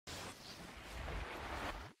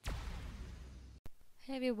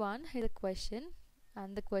Hey everyone, here's a question,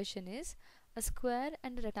 and the question is: a square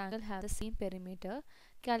and a rectangle have the same perimeter.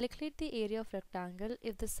 Calculate the area of rectangle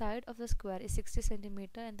if the side of the square is 60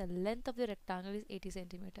 centimeter and the length of the rectangle is 80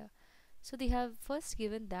 centimeter. So they have first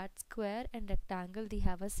given that square and rectangle they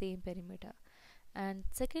have a same perimeter, and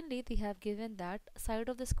secondly they have given that side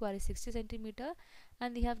of the square is 60 centimeter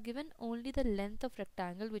and they have given only the length of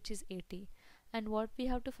rectangle, which is 80. And what we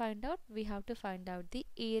have to find out? We have to find out the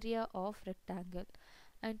area of rectangle.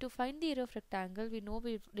 And to find the area of rectangle, we know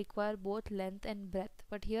we require both length and breadth,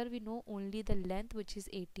 but here we know only the length, which is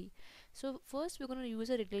 80. So first we're going to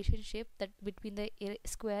use a relationship that between the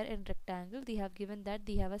square and rectangle. They have given that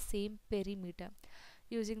they have a same perimeter.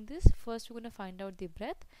 Using this, first we're going to find out the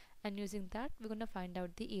breadth, and using that we're going to find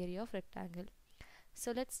out the area of rectangle.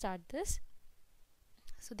 So let's start this.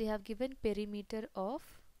 So they have given perimeter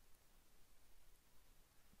of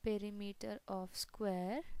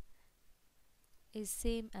square is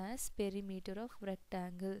same as perimeter of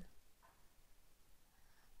rectangle.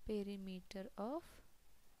 Perimeter of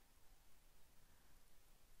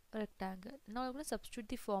rectangle. Now I'm going to substitute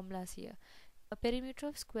the formulas here. A perimeter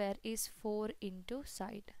of square is 4 into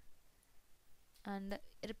side, and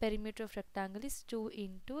the perimeter of rectangle is 2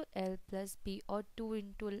 into L plus B, or 2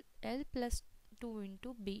 into L plus 2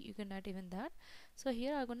 into B. You can write even that. So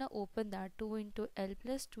here I'm gonna open that 2 into L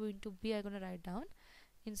plus 2 into B. I'm gonna write down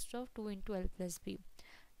instead of 2 into L plus B.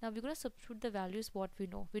 Now we're going to substitute the values what we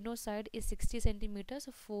know. We know side is 60 centimeters,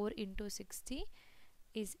 so 4 into 60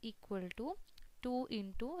 is equal to 2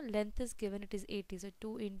 into length is given, it is 80, so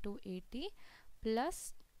 2 into 80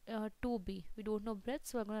 plus 2b. We don't know breadth,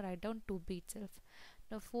 so I'm going to write down 2b itself.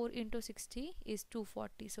 Now 4 into 60 is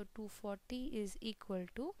 240, so 240 is equal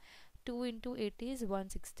to 2 into 80 is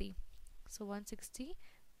 160, so 160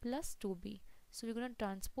 plus 2b. So we're going to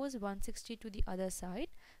transpose 160 to the other side,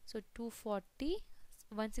 so 240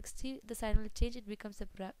 160, the sign will change, it becomes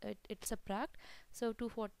it subtract, so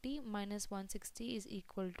 240 minus 160 is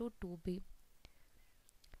equal to 2b.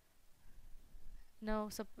 Now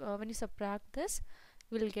when you subtract this,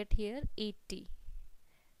 we will get here 80.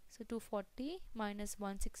 So 240 minus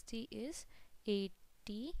 160 is 80,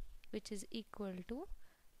 which is equal to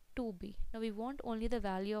 2b. Now we want only the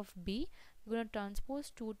value of b. We're going to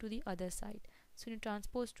transpose 2 to the other side. So when you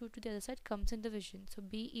transpose 2 to the other side, comes in division. So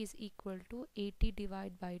b is equal to 80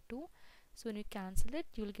 divided by 2. So when you cancel it,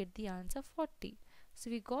 you will get the answer 40. So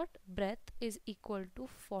we got breadth is equal to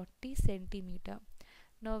 40 centimeter.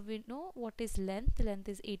 Now we know what is length. Length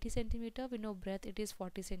is 80 centimeter. We know breadth, it is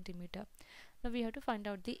 40 centimeter. Now we have to find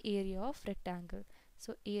out the area of rectangle.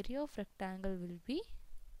 So area of rectangle will be,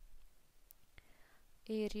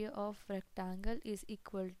 area of rectangle is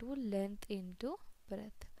equal to length into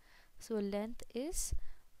breadth. So length is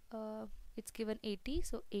it's given 80,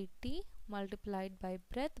 so 80 multiplied by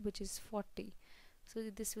breadth, which is 40. So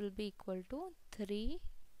this will be equal to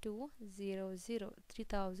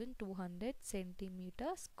 3200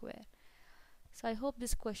 centimeter square. So I hope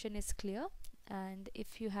this question is clear, and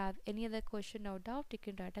if you have any other question or doubt, you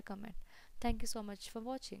can write a comment. Thank you so much for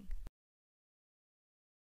watching.